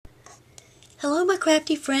Hello, my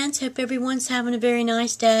crafty friends. Hope everyone's having a very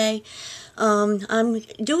nice day. I'm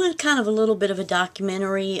doing kind of a little bit of a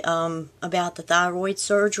documentary about the thyroid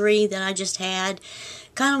surgery that I just had.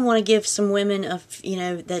 Kind of want to give some women,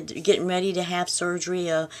 that are getting ready to have surgery,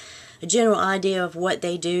 a general idea of what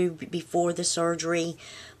they do before the surgery.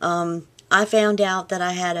 I found out that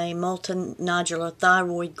I had a multinodular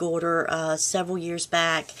thyroid goiter several years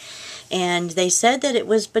back, and they said that it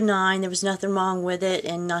was benign, there was nothing wrong with it,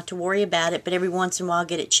 and not to worry about it, but every once in a while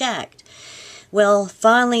get it checked. Well,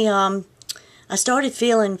 finally, I started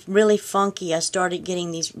feeling really funky. I started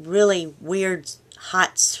getting these really weird,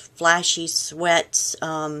 hot, flashy sweats,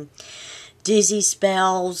 dizzy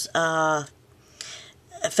spells. I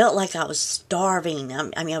felt like I was starving.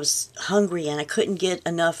 I was hungry and I couldn't get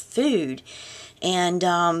enough food.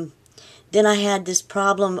 And then I had this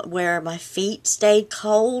problem where my feet stayed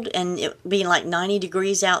cold, and it being like 90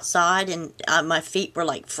 degrees outside, and my feet were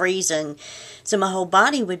like freezing. So my whole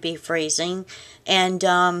body would be freezing. And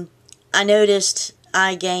I noticed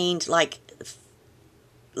I gained like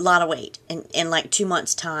a lot of weight in like 2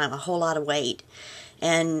 months' time, a whole lot of weight.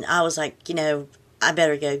 And I was like, I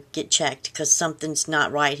better go get checked because something's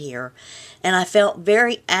not right here. And I felt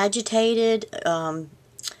very agitated, kind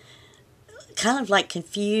of like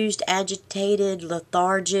confused, agitated,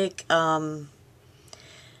 lethargic. I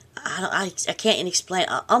can't explain.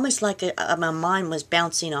 Almost like my mind was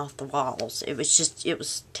bouncing off the walls. It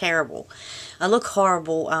was terrible. I look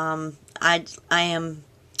horrible. I am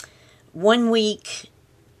 1 week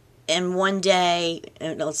and 1 day.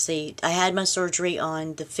 Let's see. I had my surgery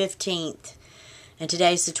on the 15th. And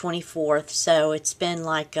today's the 24th, so it's been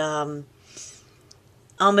like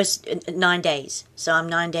almost 9 days. So I'm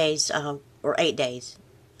 9 days, or 8 days.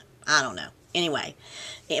 I don't know. Anyway,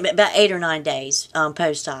 about 8 or 9 days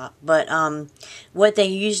post-op. But what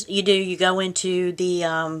you go into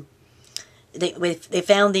the, they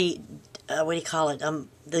found the, what do you call it,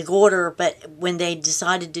 the goiter, but when they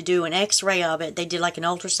decided to do an x-ray of it, they did like an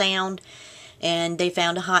ultrasound, and they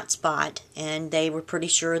found a hot spot, and they were pretty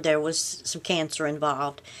sure there was some cancer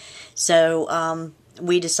involved. So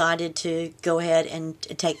we decided to go ahead and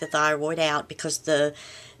take the thyroid out because the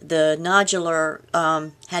nodular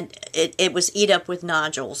it was eat up with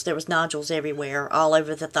nodules. There was nodules everywhere, all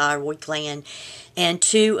over the thyroid gland, and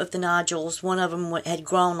 2 of the nodules, one of them had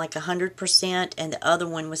grown like 100%, and the other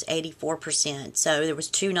one was 84%. So there was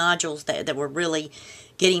 2 nodules that were really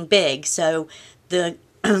getting big. So the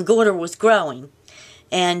goiter was growing,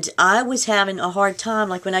 and I was having a hard time.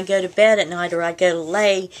 Like when I go to bed at night or I go to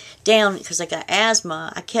lay down because I got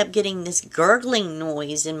asthma, I kept getting this gurgling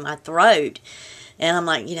noise in my throat, and I'm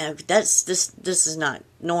like, this is not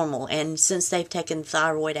normal. And since they've taken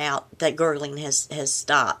thyroid out, that gurgling has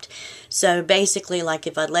stopped. So basically, like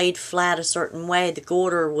if I laid flat a certain way, the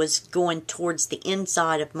goiter was going towards the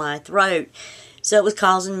inside of my throat. So it was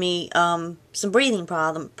causing me some breathing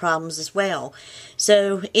problems as well.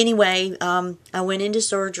 So anyway, I went into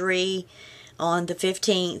surgery on the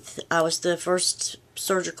 15th. I was the first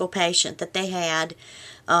surgical patient that they had.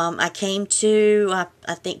 I came to,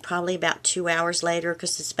 I think probably about 2 hours later,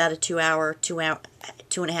 because it's about a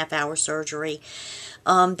 2.5 hour surgery.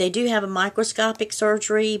 They do have a microscopic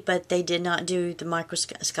surgery, but they did not do the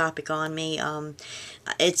microscopic on me.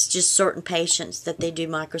 It's just certain patients that they do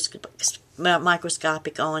microscopic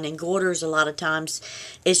on, and goiters a lot of times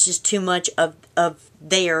it's just too much of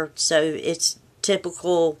there, so it's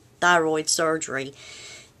typical thyroid surgery.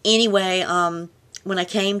 Anyway, when I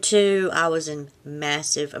came to, I was in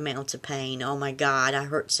massive amounts of pain. Oh my God, I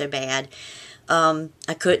hurt so bad.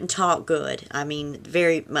 I couldn't talk good. I mean,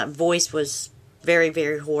 my voice was very,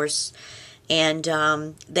 very hoarse, and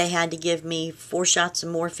they had to give me 4 shots of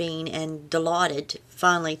morphine and Dilaudid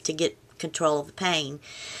finally to get control of the pain.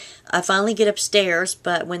 I finally get upstairs,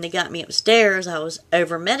 but when they got me upstairs, I was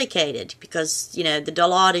over-medicated because, the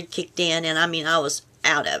Dilaudid kicked in, and I was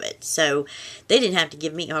out of it. So they didn't have to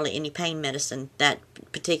give me hardly any pain medicine that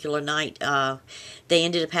particular night. They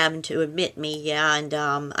ended up having to admit me, and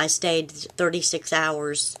I stayed 36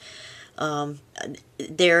 hours.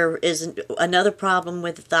 There is another problem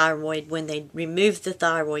with the thyroid when they remove the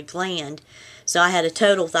thyroid gland. So I had a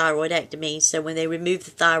total thyroidectomy. So when they remove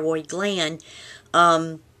the thyroid gland,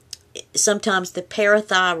 sometimes the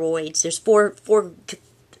parathyroids, there's four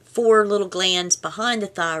little glands behind the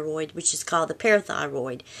thyroid, which is called the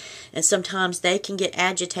parathyroid, and sometimes they can get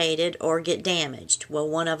agitated or get damaged. Well,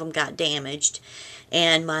 one of them got damaged,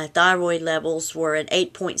 and my thyroid levels were at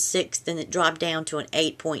 8.6, then it dropped down to an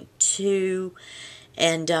 8.2,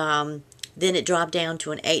 and Then it dropped down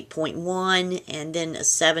to an 8.1 and then a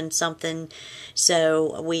 7 something.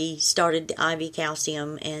 So we started the IV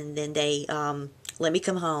calcium, and then they let me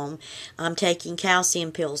come home. I'm taking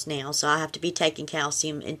calcium pills now, so I have to be taking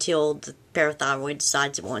calcium until the parathyroid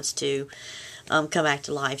decides it wants to come back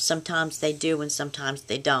to life. Sometimes they do and sometimes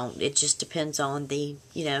they don't. It just depends on the,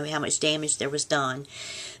 how much damage there was done.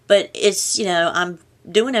 But it's, I'm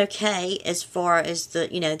doing okay as far as the,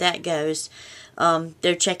 that goes.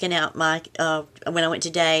 They're checking out my, when I went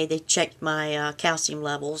today, they checked my calcium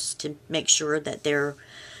levels to make sure that they're,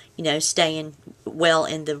 staying well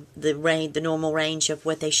in the range, the normal range of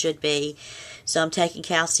what they should be. So I'm taking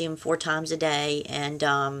calcium 4 times a day, and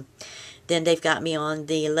then they've got me on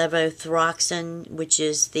the levothyroxine, which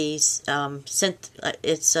is the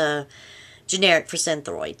it's generic for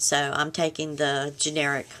Synthroid. So I'm taking the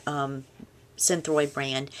generic Synthroid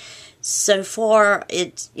brand. So far,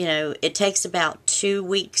 it takes about 2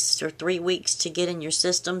 weeks or 3 weeks to get in your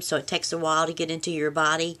system, so it takes a while to get into your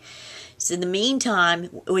body. So in the meantime,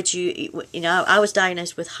 which I was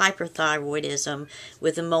diagnosed with hyperthyroidism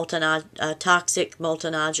with a toxic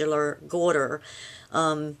multinodular goiter,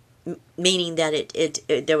 meaning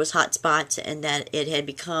that there was hot spots and that it had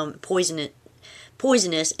become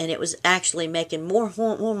poisonous, and it was actually making more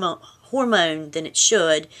hormone than it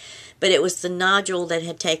should. But it was the nodule that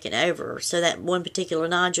had taken over. So that one particular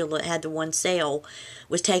nodule that had the one cell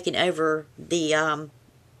was taking over the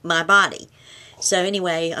my body. So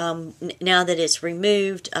anyway, now that it's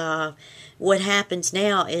removed, what happens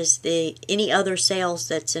now is any other cells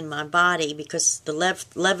that's in my body, because the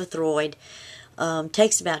levothyroid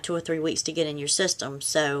takes about 2 or 3 weeks to get in your system.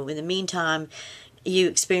 So in the meantime, you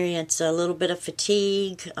experience a little bit of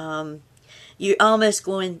fatigue. You're almost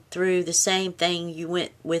going through the same thing you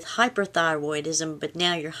went with hyperthyroidism, but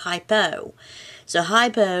now you're hypo. So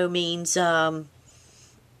hypo means a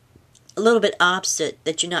little bit opposite,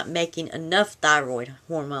 that you're not making enough thyroid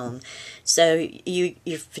hormone. So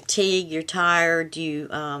you're fatigued, you're tired, you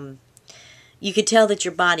could tell that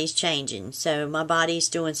your body's changing. So my body's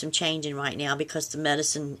doing some changing right now because the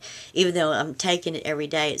medicine, even though I'm taking it every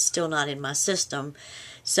day, it's still not in my system.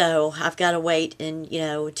 So I've got to wait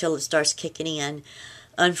until it starts kicking in.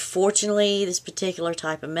 Unfortunately, this particular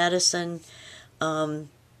type of medicine,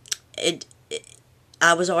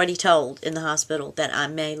 I was already told in the hospital that I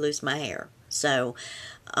may lose my hair. So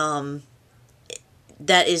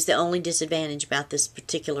that is the only disadvantage about this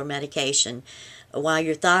particular medication. While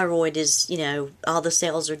your thyroid is, all the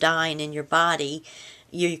cells are dying in your body,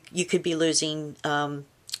 you could be losing, not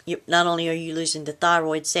only are you losing the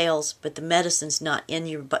thyroid cells, but the medicine's not in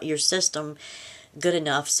your system good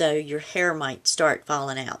enough, so your hair might start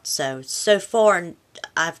falling out. So far,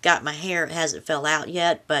 I've got my hair. It hasn't fell out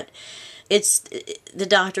yet, but the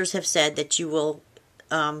doctors have said that you will,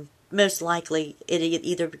 most likely, it'll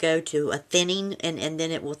either go to a thinning, and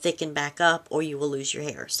then it will thicken back up, or you will lose your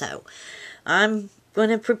hair. So I'm going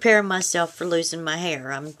to prepare myself for losing my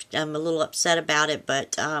hair. I'm a little upset about it,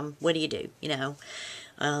 but what do you do?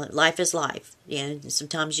 Life is life.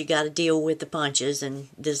 Sometimes you got to deal with the punches, and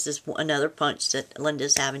this is another punch that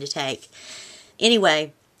Linda's having to take.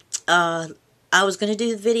 Anyway, I was going to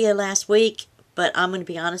do the video last week, but I'm going to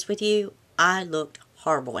be honest with you. I looked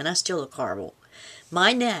horrible, and I still look horrible.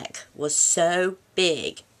 My neck was so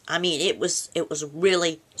big. I mean, it was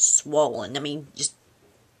really swollen. I mean, just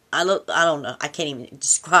I don't know. I can't even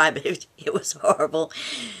describe it. It was horrible.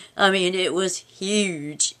 I mean, it was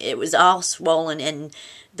huge. It was all swollen, and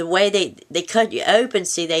the way they cut you open,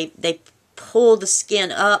 see, they pull the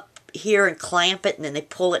skin up here and clamp it, and then they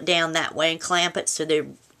pull it down that way and clamp it, so they're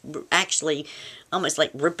actually almost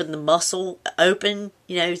like ripping the muscle open,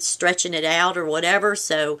 stretching it out or whatever.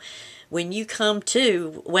 So when you come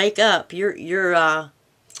to wake up, your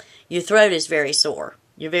throat is very sore.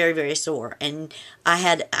 You're very, very sore. And I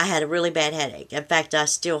had a really bad headache. In fact, I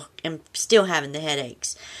am still having the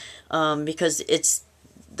headaches. Because it's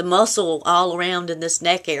the muscle all around in this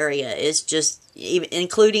neck area is just,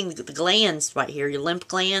 including the glands right here, your lymph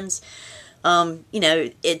glands,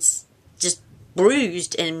 it's just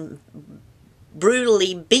bruised and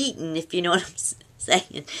brutally beaten, if you know what I'm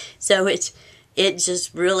saying. So it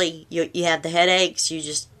just really, you have the headaches, you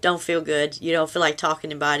just don't feel good, you don't feel like talking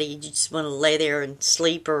to anybody, you just want to lay there and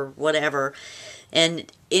sleep or whatever. And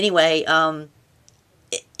anyway,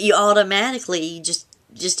 you automatically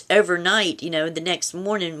just overnight, the next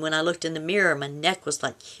morning when I looked in the mirror, my neck was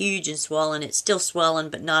like huge and swollen. It's still swollen,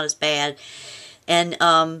 but not as bad. And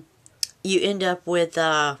you end up with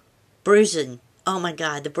bruising. Oh my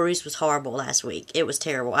God, the bruise was horrible last week. It was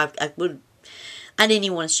terrible. I didn't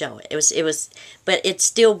even want to show it. It was, but it's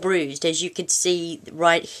still bruised, as you could see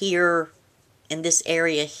right here in this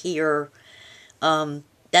area here.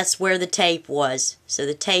 That's where the tape was. So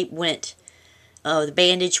the tape went, the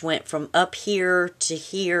bandage went from up here to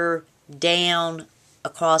here, down,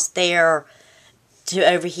 across there, to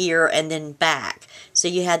over here, and then back. So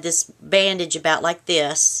you had this bandage about like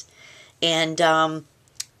this, and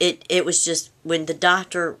it was just, when the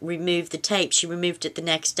doctor removed the tape, she removed it the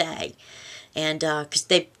next day, and because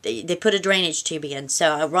they put a drainage tube in.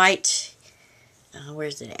 So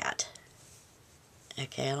where's it at?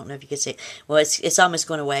 Okay, I don't know if you can see it. Well, it's almost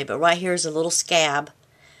going away, but right here is a little scab.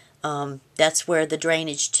 That's where the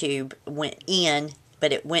drainage tube went in,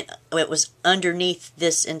 but it was underneath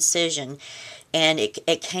this incision, and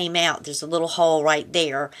it came out. There's a little hole right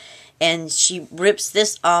there, and she rips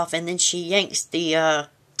this off, and then she yanks the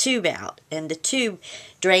tube out, and the tube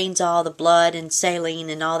drains all the blood and saline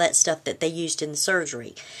and all that stuff that they used in the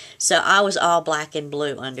surgery. So I was all black and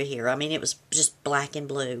blue under here. I mean, it was just black and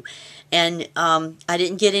blue, and I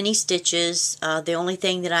didn't get any stitches. The only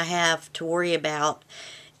thing that I have to worry about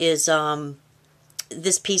is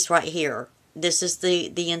this piece right here. This is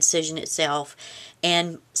the incision itself,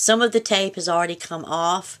 and some of the tape has already come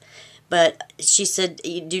off, but she said,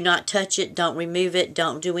 you do not touch it, don't remove it,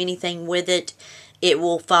 don't do anything with it. It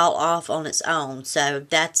will fall off on its own. So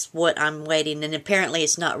that's what I'm waiting, and apparently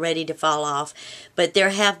it's not ready to fall off. But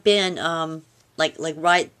there have been like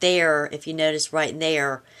right there, if you notice right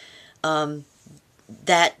there,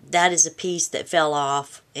 that is a piece that fell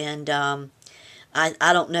off, and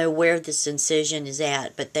I don't know where this incision is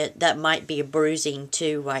at, but that might be a bruising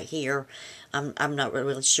too right here. I'm not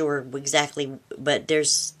really sure exactly, but the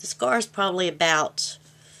scar is probably about,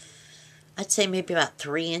 I'd say maybe about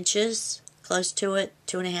 3 inches, close to it,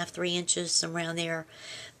 2.5, 3 inches, somewhere around there.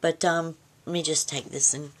 But let me just take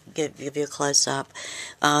this and give you a close up.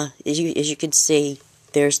 As you can see,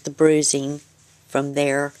 there's the bruising from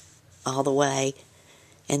there all the way,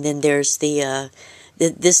 and then there's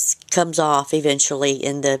this comes off eventually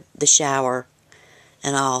in the shower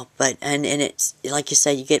and all, but and it's like you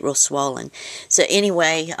say, you get real swollen. So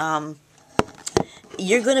anyway,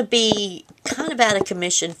 you're going to be kind of out of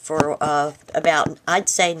commission for about, I'd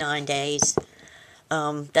say, 9 days.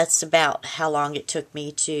 That's about how long it took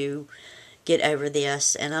me to get over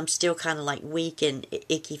this, and I'm still kind of like weak and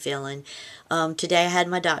icky feeling. Today I had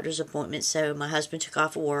my doctor's appointment, so my husband took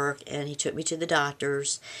off of work and he took me to the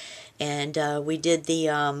doctor's, and we did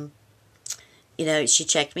the she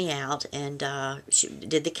checked me out, and she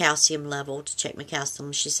did the calcium level to check my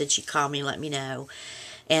calcium. She said she'd call me and let me know.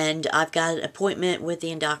 And I've got an appointment with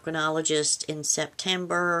the endocrinologist in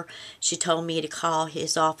September. She told me to call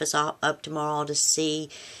his office up tomorrow to see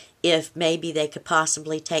if maybe they could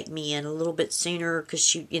possibly take me in a little bit sooner, because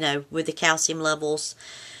she, with the calcium levels,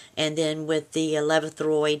 and then with the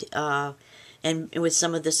levothyroid, and with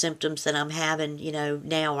some of the symptoms that I'm having,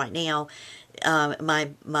 right now, my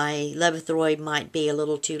levothyroid might be a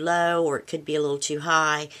little too low, or it could be a little too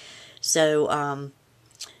high. So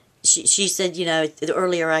she said, the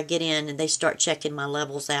earlier I get in and they start checking my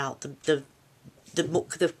levels out, the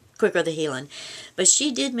quicker the healing. But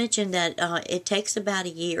she did mention that it takes about a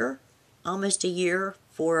year, almost a year,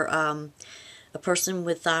 for a person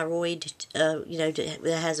with thyroid,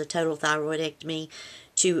 that has a total thyroidectomy,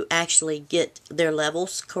 to actually get their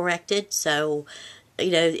levels corrected. So,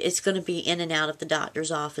 it's going to be in and out of the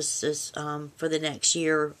doctor's offices for the next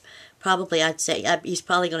year. Probably, I'd say, he's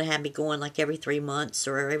probably going to have me going like every 3 months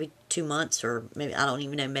or every 2 months, or maybe, I don't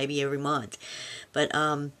even know, maybe every month. But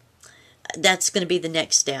that's going to be the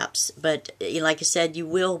next steps. But like I said, you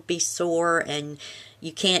will be sore, and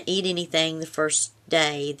you can't eat anything the first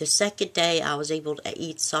day. The second day, I was able to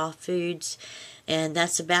eat soft foods, and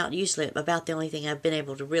that's usually about the only thing I've been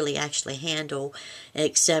able to really actually handle,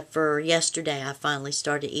 except for yesterday. I finally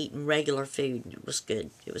started eating regular food. It was good.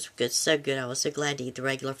 It was good, so good. I was so glad to eat the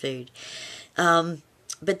regular food.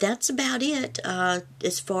 But that's about it.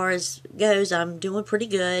 As far as goes, I'm doing pretty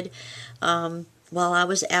good. While I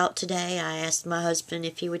was out today, I asked my husband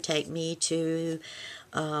if he would take me to,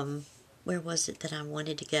 where was it that I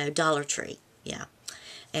wanted to go? Dollar Tree, yeah.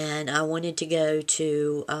 And I wanted to go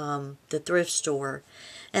to the thrift store.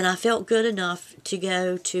 And I felt good enough to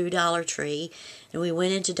go to Dollar Tree. And we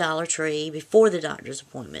went into Dollar Tree before the doctor's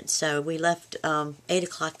appointment. So we left 8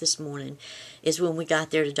 o'clock this morning is when we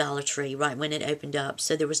got there to Dollar Tree, right when it opened up.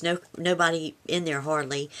 So there was nobody in there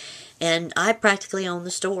hardly. And I practically owned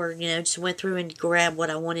the store, just went through and grabbed what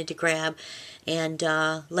I wanted to grab and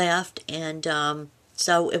left. And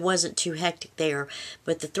so it wasn't too hectic there.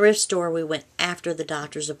 But the thrift store, we went after the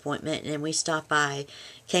doctor's appointment, and we stopped by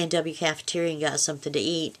K&W Cafeteria and got something to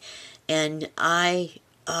eat. And I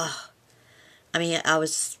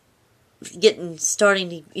was starting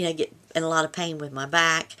to, get in a lot of pain with my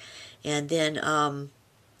back. And then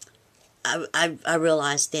I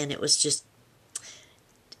realized then it was just,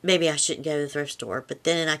 maybe I shouldn't go to the thrift store. But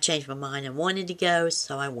then I changed my mind and wanted to go,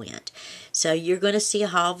 so I went. So you're going to see a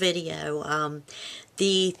haul video.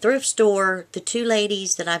 The thrift store, the two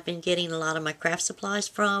ladies that I've been getting a lot of my craft supplies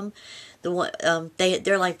from,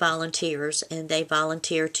 they're like volunteers, and they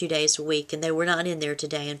volunteer 2 days a week, and they were not in there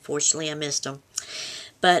today. Unfortunately, I missed them.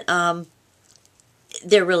 But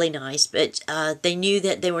they're really nice. But they knew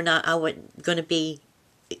that I wasn't going to be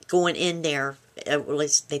going in there. At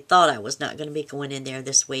least they thought I was not going to be going in there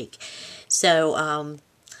this week. So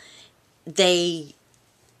they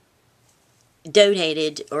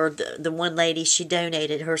donated, or the one lady, she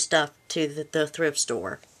donated her stuff to the thrift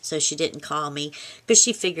store. So she didn't call me because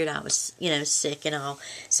she figured I was, sick and all.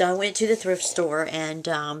 So I went to the thrift store, and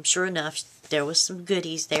sure enough, there was some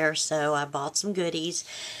goodies there. So I bought some goodies,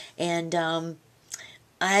 and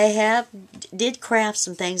I did craft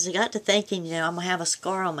some things. I got to thinking, I'm going to have a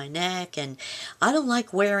scar on my neck, and I don't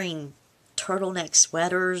like wearing turtleneck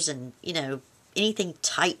sweaters and, anything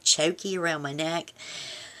tight, choky around my neck.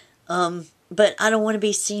 But I don't want to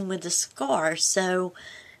be seen with the scar, so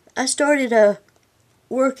I started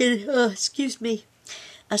working,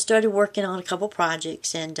 I started working on a couple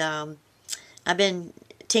projects, and I've been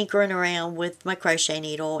tinkering around with my crochet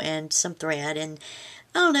needle and some thread, and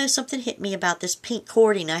I don't know, something hit me about this pink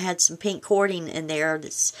cording. I had some pink cording in there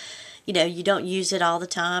that's, you don't use it all the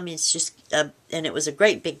time. It's just, and it was a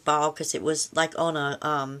great big ball because it was like on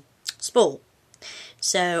a spool.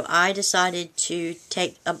 So I decided to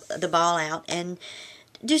take the ball out and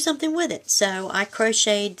do something with it. So I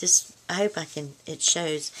crocheted this, I hope it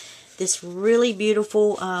shows, this really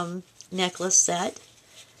beautiful necklace set.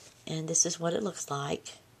 And this is what it looks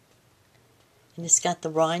like. And it's got the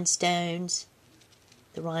rhinestones.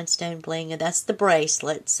 The rhinestone bling, and that's the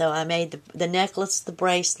bracelet. So I made the necklace, the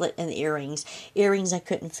bracelet, and the earrings. Earrings I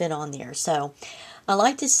couldn't fit on there. So I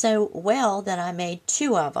liked it so well that I made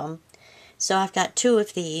 2 of them. So I've got 2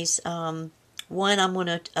 of these. One I'm going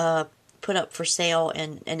to put up for sale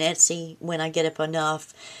in Etsy when I get up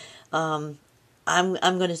enough. I'm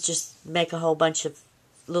going to just make a whole bunch of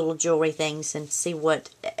little jewelry things and see what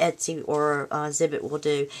Etsy or Zibbit will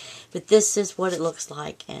do. But this is what it looks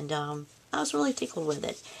like, and I was really tickled with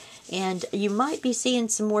it. And you might be seeing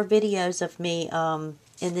some more videos of me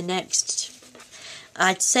in the next,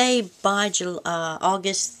 I'd say by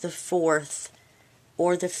August the 4th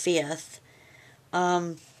or the 5th.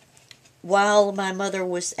 While my mother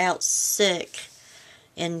was out sick,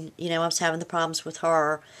 and, I was having the problems with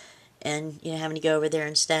her, and, having to go over there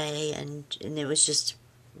and stay, and it was just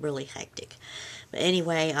really hectic. But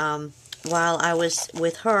anyway, while I was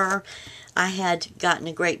with her, I had gotten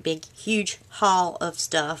a great big huge haul of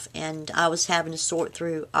stuff, and I was having to sort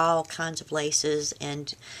through all kinds of laces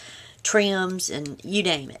and trims and you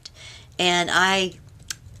name it. And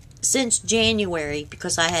since January,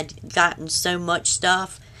 because I had gotten so much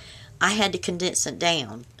stuff, I had to condense it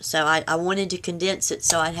down. So I wanted to condense it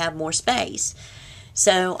so I'd have more space.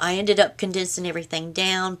 So I ended up condensing everything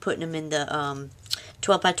down, putting them in the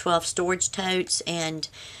 12 by 12 storage totes, and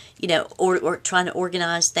or trying to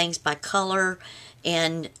organize things by color.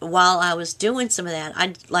 And while I was doing some of that,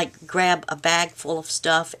 I'd like grab a bag full of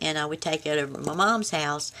stuff, and I would take it over to my mom's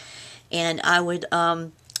house, and I would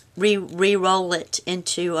re-roll it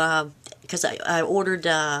into, because I ordered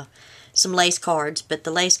some lace cards, but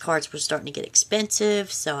the lace cards were starting to get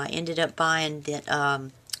expensive, so I ended up buying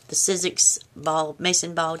the Sizzix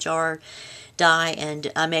mason ball jar die,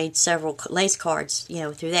 and I made several lace cards,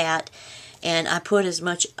 through that. And I put as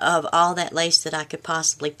much of all that lace that I could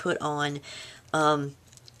possibly put on,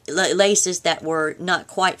 laces that were not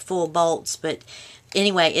quite full bolts. But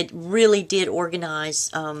anyway, it really did organize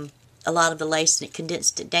a lot of the lace, and it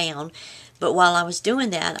condensed it down. But while I was doing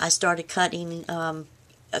that, I started cutting a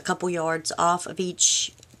couple yards off of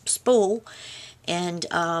each spool. And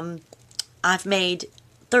I've made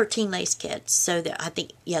 13 lace kits. So I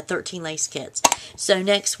think, 13 lace kits. So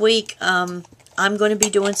next week, I'm going to be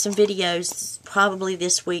doing some videos probably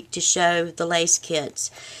this week to show the lace kits.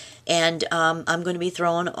 And I'm going to be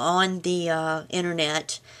throwing on the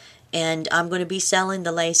internet, and I'm going to be selling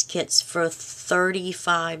the lace kits for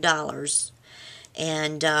 $35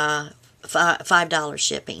 and $5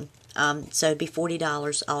 shipping. So it'd be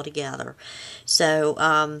 $40 altogether.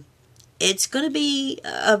 So it's going to be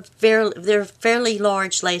they're fairly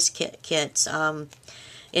large lace kits.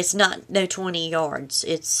 It's not no 20 yards.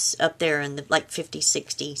 It's up there in the like 50,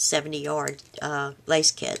 60, 70 yard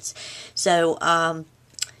lace kits. So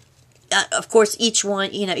of course each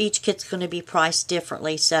one, each kit's going to be priced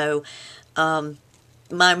differently. So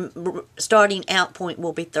My starting out point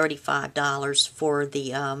will be $35 for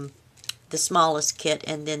the smallest kit,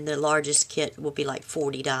 and then the largest kit will be like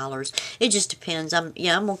 $40. It just depends. I'm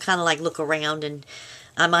gonna kind of like look around, and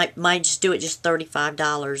I might just do it just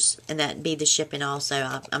 $35, and that'd be the shipping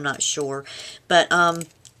also. I'm not sure, but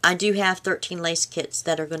I do have 13 lace kits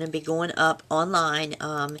that are going to be going up online.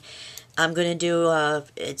 I'm going to do, I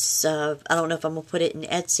don't know if I'm going to put it in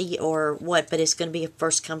Etsy or what, but it's going to be a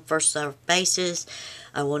first come, first served basis.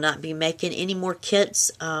 I will not be making any more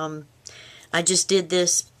kits. I just did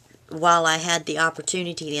this while I had the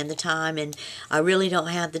opportunity and the time, and I really don't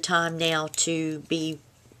have the time now to be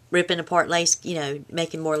ripping apart lace,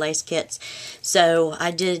 making more lace kits. So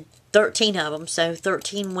I did 13 of them, so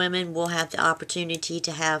 13 women will have the opportunity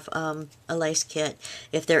to have a lace kit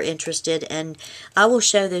if they're interested, and I will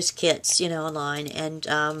show those kits, online,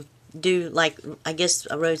 and do, like, I guess,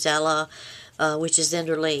 a Rosella, which is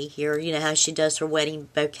Zender Lee here, how she does her wedding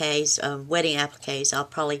bouquets, wedding appliques. I'll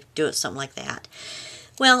probably do it something like that.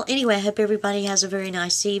 Well, anyway, I hope everybody has a very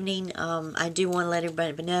nice evening. I do want to let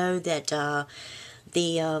everybody know that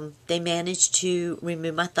they managed to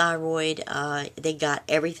remove my thyroid. They got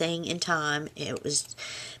everything in time. It was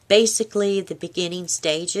basically the beginning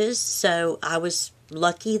stages, so I was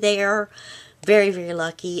lucky there, very, very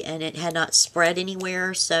lucky, and it had not spread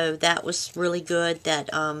anywhere, so that was really good that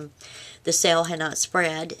the cell had not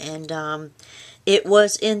spread, and it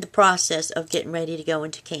was in the process of getting ready to go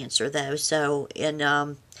into cancer, though, so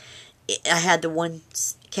I had the one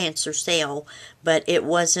cancer cell, but it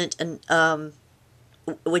wasn't an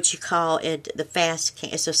what you call it, the fast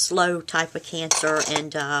cancer. It's a slow type of cancer,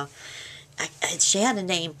 and she had a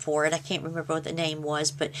name for it. I can't remember what the name was,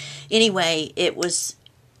 but anyway, it was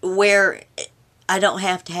where I don't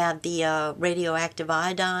have to have the radioactive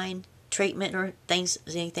iodine treatment or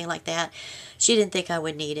anything like that. She didn't think I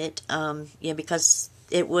would need it, because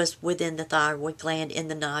it was within the thyroid gland in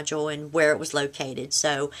the nodule and where it was located.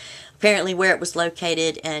 So apparently where it was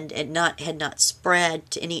located and it had not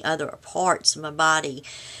spread to any other parts of my body.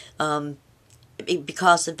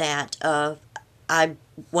 Because of that, I'm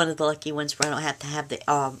one of the lucky ones where I don't have to have the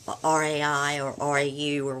RAI or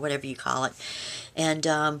RAU or whatever you call it. And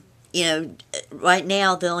right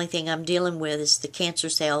now the only thing I'm dealing with is the cancer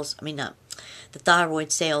cells. The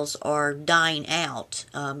thyroid cells are dying out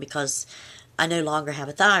because I no longer have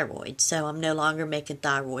a thyroid, so I'm no longer making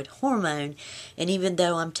thyroid hormone, and even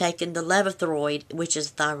though I'm taking the levothyroid, which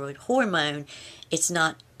is a thyroid hormone, it's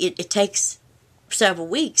not, it takes several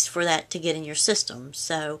weeks for that to get in your system.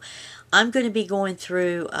 So I'm going to be going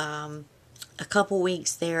through a couple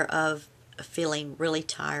weeks there of feeling really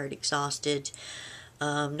tired, exhausted,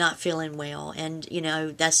 not feeling well, and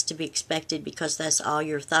that's to be expected because that's all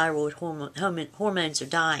your thyroid hormones are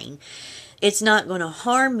dying. It's not going to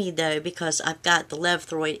harm me, though, because I've got the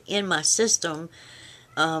levothyroid in my system,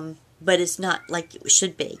 but it's not like it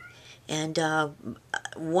should be. And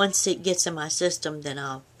once it gets in my system, then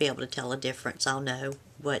I'll be able to tell a difference. I'll know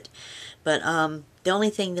what. But the only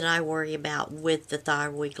thing that I worry about with the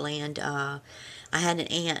thyroid gland, I had an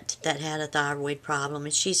aunt that had a thyroid problem,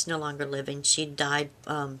 and she's no longer living. She died,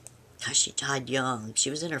 she died young. She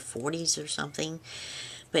was in her 40s or something.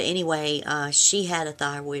 But anyway, she had a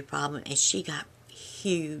thyroid problem, and she got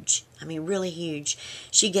huge. Really huge.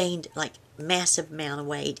 She gained, like, massive amount of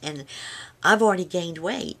weight, and I've already gained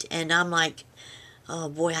weight, and I'm like, oh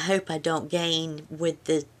boy, I hope I don't gain with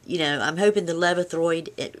the, I'm hoping the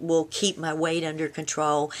levothyroid, it will keep my weight under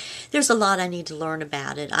control. There's a lot I need to learn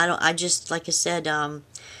about it. Like I said, I'm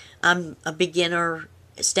a beginner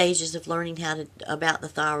stages of learning about the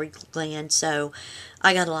thyroid gland, so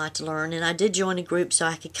I got a lot to learn, and I did join a group so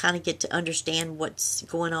I could kind of get to understand what's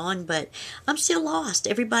going on, but I'm still lost.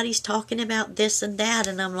 Everybody's talking about this and that,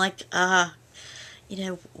 and I'm like,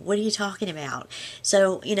 what are you talking about?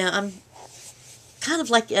 So, I'm kind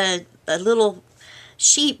of like a little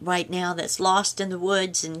sheep right now that's lost in the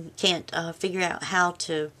woods and can't figure out how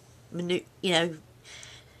to,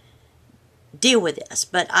 deal with this,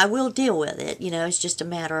 but I will deal with it. It's just a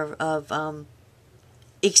matter of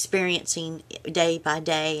experiencing day by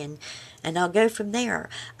day, and I'll go from there.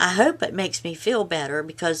 I hope it makes me feel better,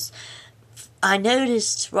 because I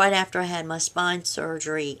noticed right after I had my spine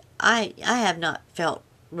surgery, I have not felt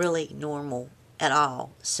really normal at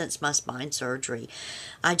all since my spine surgery.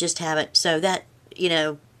 I just haven't. So that,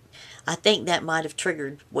 I think that might have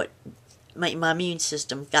triggered what my immune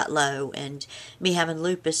system got low, and me having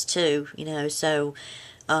lupus too, so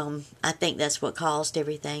I think that's what caused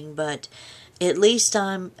everything. But at least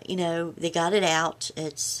they got it out.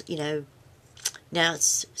 It's, now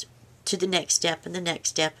it's to the next step and the next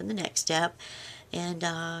step and the next step, and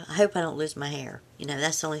I hope I don't lose my hair. You know,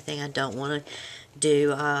 that's the only thing I don't want to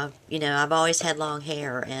do. You know, I've always had long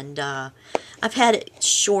hair, and I've had it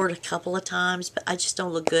short a couple of times, but I just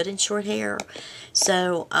don't look good in short hair.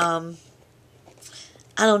 So, I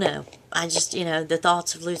don't know. I just, you know, the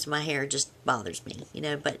thoughts of losing my hair just bothers me, you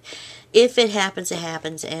know, but if it happens, it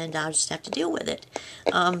happens, and I'll just have to deal with it.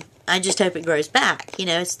 I just hope it grows back. You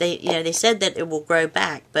know, they said that it will grow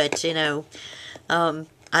back, but, you know,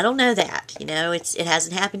 I don't know that. You know, it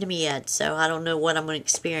hasn't happened to me yet, so I don't know what I'm going to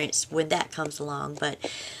experience when that comes along, but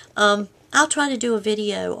I'll try to do a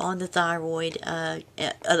video on the thyroid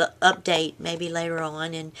update maybe later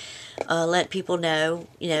on, and let people know,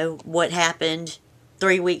 you know, what happened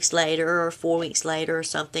 3 weeks later or 4 weeks later or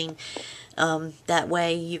something. That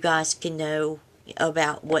way you guys can know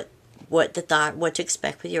about what to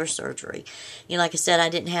expect with your surgery. You know, like I said, I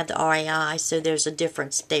didn't have the RAI, so there's a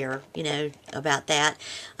difference there, you know, about that.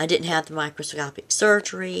 I didn't have the microscopic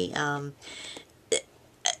surgery.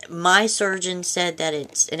 My surgeon said that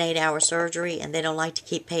it's an 8-hour surgery, and they don't like to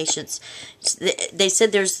keep patients. They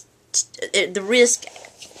said there's the risk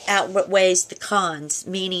outweighs the cons,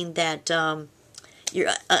 meaning that you're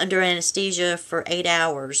under anesthesia for 8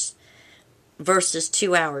 hours versus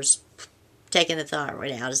 2 hours taking the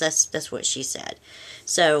thyroid out. That's what she said.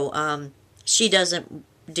 So she doesn't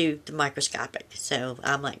do the microscopic. So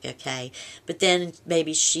I'm like, okay. But then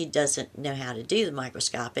maybe she doesn't know how to do the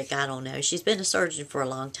microscopic. I don't know. She's been a surgeon for a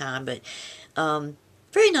long time, but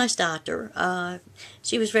very nice doctor.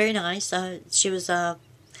 She was very nice. She was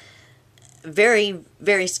very,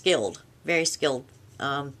 very skilled. Very skilled.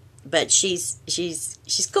 But she's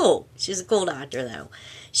cool. She's a cool doctor, though.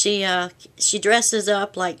 She dresses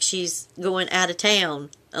up like she's going out of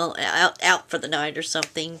town, out for the night or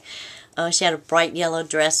something. She had a bright yellow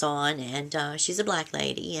dress on, and she's a black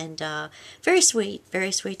lady, and very sweet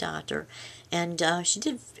doctor. And she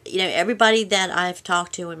did, you know, everybody that I've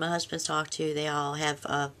talked to and my husband's talked to, they all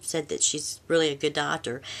have said that she's really a good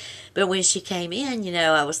doctor. But when she came in, you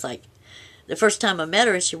know, I was like, the first time I met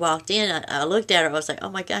her, as she walked in, I looked at her. I was like, "Oh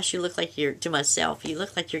my gosh, you look like you're," to myself, "you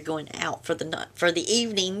look like you're going out for the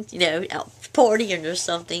evening, you know, out partying or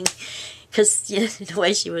something," because, you know, the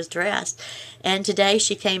way she was dressed. And today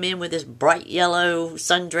she came in with this bright yellow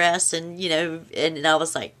sundress, and, you know, and I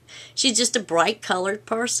was like, she's just a bright colored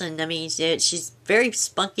person. I mean, she's very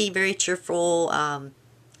spunky, very cheerful,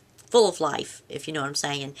 full of life, if you know what I'm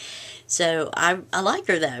saying. So I like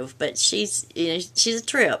her, though, but she's, you know, she's a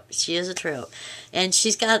trip. She is a trip, and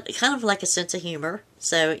she's got kind of like a sense of humor.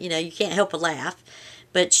 So, you know, you can't help but laugh.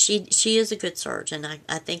 But she is a good surgeon.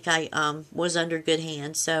 I think I was under good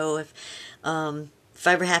hands. So if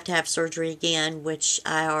I ever have to have surgery again, which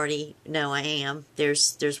I already know I am,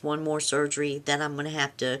 there's one more surgery that I'm going to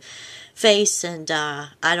have to face, and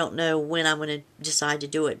I don't know when I'm going to decide to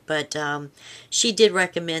do it. But she did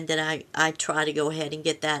recommend that I try to go ahead and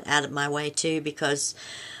get that out of my way too, because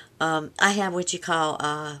I have what you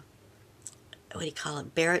call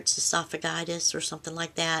Barrett's esophagitis or something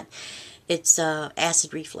like that. It's a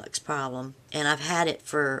acid reflux problem, and I've had it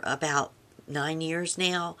for about 9 years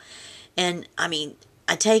now. And I mean,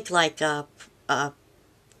 I take like Prilosec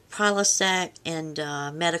and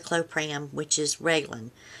metoclopram, which is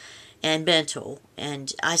Reglan, and Bentyl,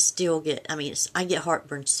 and I still get, I mean, I get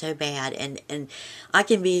heartburn so bad, and I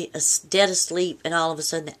can be dead asleep, and all of a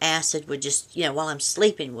sudden the acid would just, you know, while I'm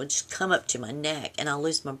sleeping, would just come up to my neck, and I'll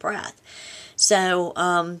lose my breath.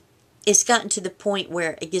 So, it's gotten to the point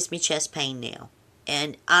where it gives me chest pain now,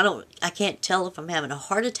 and I can't tell if I'm having a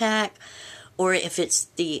heart attack or if it's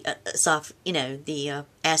the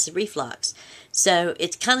acid reflux. So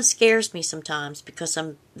it kind of scares me sometimes, because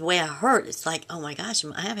the way I hurt, it's like, oh my gosh,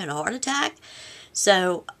 am I having a heart attack?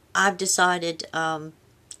 So I've decided,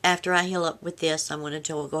 after I heal up with this, I'm going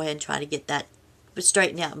to go ahead and try to get that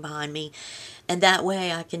straightened out and behind me, and that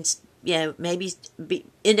way I can, you know, maybe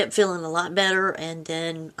end up feeling a lot better, and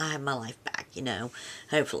then I have my life back, you know,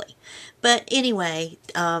 hopefully. But anyway,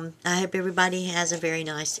 I hope everybody has a very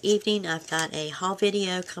nice evening. I've got a haul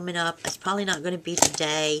video coming up. It's probably not going to be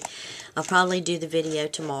today. I'll probably do the video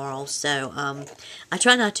tomorrow. So I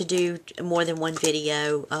try not to do more than one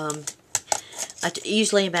video.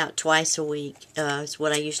 Usually about twice a week is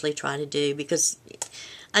what I usually try to do, because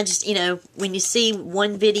I just, you know, when you see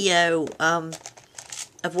one video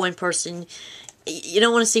of one person, you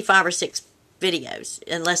don't want to see 5 or 6 videos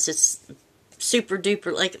unless it's super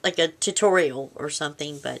duper like a tutorial or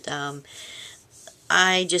something. But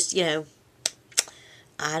I just, you know,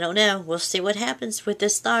 I don't know. We'll see what happens with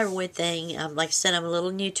this thyroid thing. Like I said, I'm a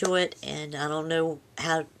little new to it, and I don't know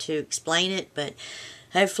how to explain it, but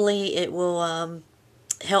hopefully it will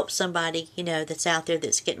help somebody, that's out there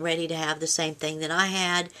that's getting ready to have the same thing that I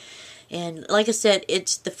had. And like I said,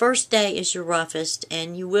 it's the first day is your roughest,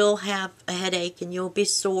 and you will have a headache, and you'll be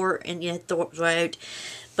sore and throat,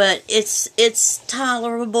 but it's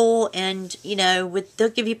tolerable, and they'll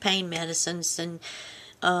give you pain medicines, and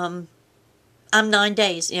I'm 9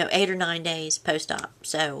 days, 8 or 9 days post-op,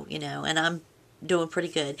 so and I'm doing pretty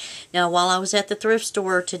good. Now, while I was at the thrift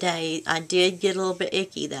store today, I did get a little bit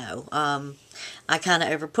icky though. I kind of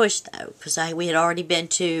overpushed though, because we had already been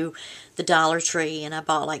to the Dollar Tree, and I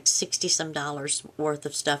bought like $60 some worth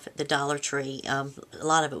of stuff at the Dollar Tree. A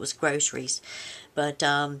lot of it was groceries, but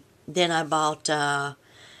then I bought.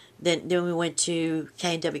 Then we went to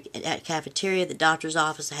K&W at cafeteria, the doctor's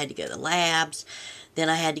office. I had to go to the labs. Then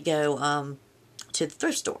I had to go to the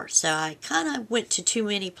thrift store. So I kind of went to too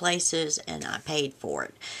many places, and I paid for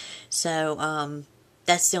it. So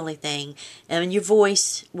that's the only thing. And your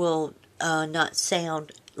voice will not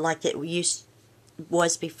sound like it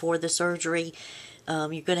was before the surgery. You're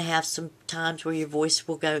going to have some times where your voice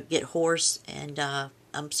will get hoarse, and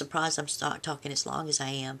I'm surprised I'm not talking as long as I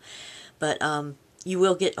am. But you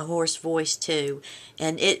will get a hoarse voice too,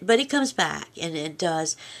 but it comes back, and it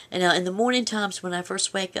does. And in the morning times when I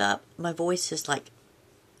first wake up, my voice is like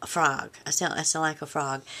a frog. I sound like a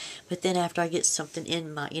frog. But then after I get something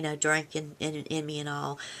in my, drink in me and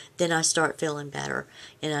all, then I start feeling better,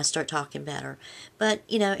 and I start talking better. But,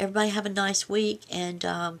 everybody have a nice week, and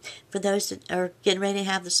for those that are getting ready to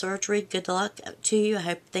have the surgery, good luck to you. I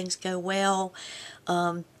hope things go well.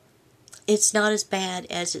 It's not as bad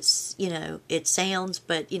as it sounds,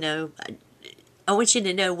 but, I want you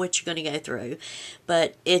to know what you're going to go through.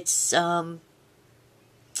 But it's, I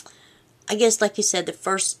guess, like you said, the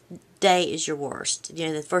first day is your worst.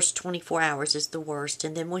 The first 24 hours is the worst.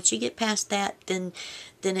 And then once you get past that, then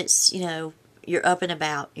it's, you're up and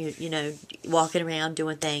about, walking around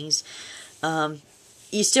doing things.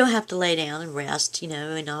 You still have to lay down and rest,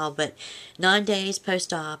 and all, but 9 days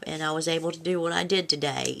post-op, and I was able to do what I did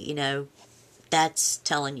today, that's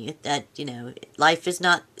telling you that, life is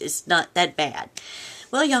not that bad.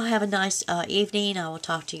 Well, y'all have a nice evening. I will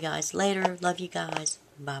talk to you guys later. Love you guys.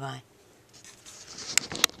 Bye-bye.